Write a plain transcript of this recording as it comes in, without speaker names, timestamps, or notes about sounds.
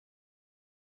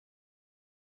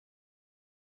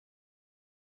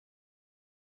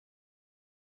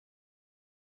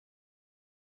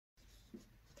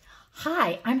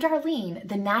Hi, I'm Darlene,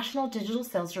 the National Digital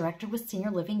Sales Director with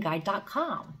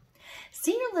SeniorLivingGuide.com.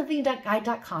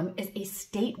 SeniorLivingGuide.com is a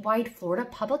statewide Florida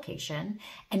publication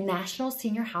and national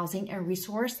senior housing and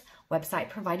resource website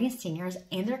providing seniors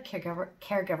and their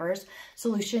caregivers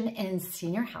solution in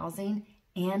senior housing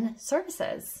and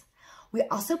services. We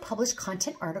also publish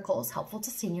content articles helpful to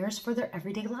seniors for their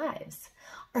everyday lives.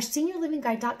 Our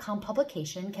SeniorLivingGuide.com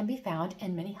publication can be found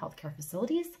in many healthcare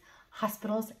facilities,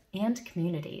 hospitals, and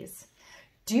communities.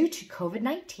 Due to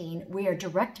COVID-19, we are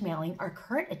direct mailing our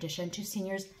current edition to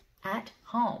seniors at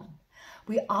home.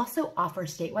 We also offer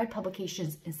statewide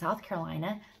publications in South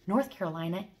Carolina, North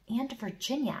Carolina, and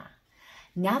Virginia.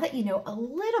 Now that you know a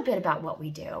little bit about what we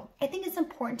do, I think it's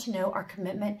important to know our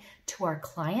commitment to our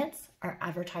clients, our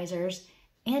advertisers,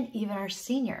 and even our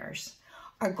seniors.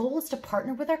 Our goal is to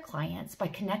partner with our clients by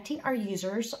connecting our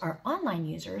users, our online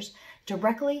users,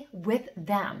 directly with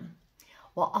them,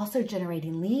 while also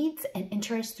generating leads and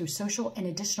interest through social and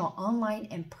additional online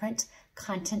and print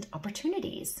content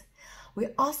opportunities. We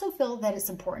also feel that it's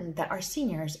important that our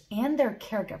seniors and their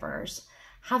caregivers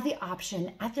have the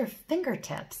option at their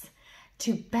fingertips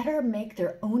to better make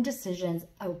their own decisions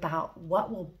about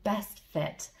what will best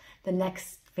fit the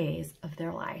next phase of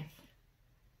their life.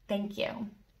 Thank you.